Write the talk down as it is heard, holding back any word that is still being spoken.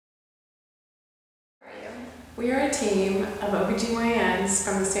We are a team of OBGYNs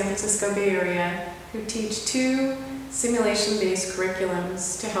from the San Francisco Bay Area who teach 2 simulation-based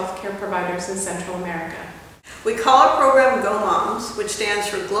curriculums to healthcare providers in Central America. We call our program Go Moms, which stands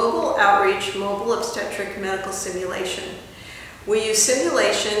for Global Outreach Mobile Obstetric Medical Simulation. We use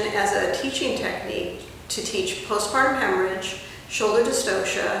simulation as a teaching technique to teach postpartum hemorrhage, shoulder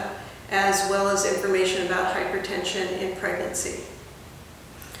dystocia, as well as information about hypertension in pregnancy.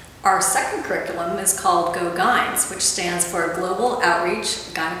 Our second curriculum is called Go Gyns, which stands for Global Outreach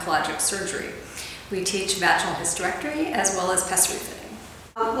Gynecologic Surgery. We teach vaginal hysterectomy as well as pessary fitting.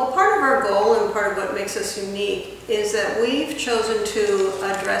 Well, part of our goal and part of what makes us unique is that we've chosen to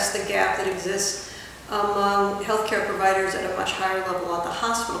address the gap that exists among healthcare providers at a much higher level, at the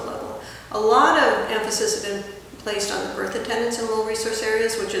hospital level. A lot of emphasis has been placed on the birth attendants in low resource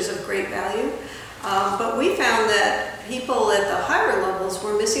areas, which is of great value. But we found that people at the higher levels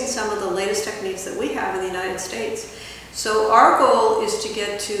were missing some of the latest techniques that we have in the United States. So our goal is to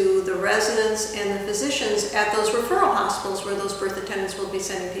get to the residents and the physicians at those referral hospitals where those birth attendants will be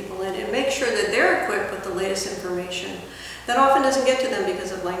sending people in and make sure that they're equipped with the latest information that often doesn't get to them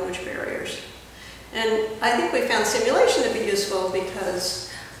because of language barriers. And I think we found simulation to be useful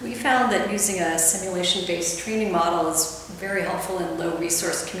because we found that using a simulation-based training model is very helpful in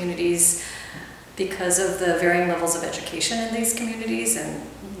low-resource communities because of the varying levels of education in these communities and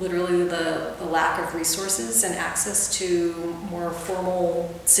literally the lack of resources and access to more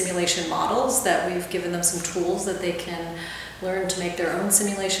formal simulation models. That we've given them some tools that they can learn to make their own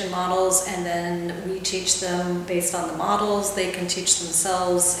simulation models, and then we teach them based on the models. They can teach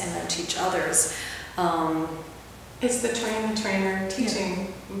themselves and then teach others. It's the train-the-trainer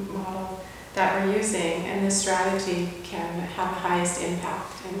teaching model that we're using, and this strategy can have the highest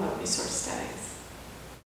impact in low-resource settings.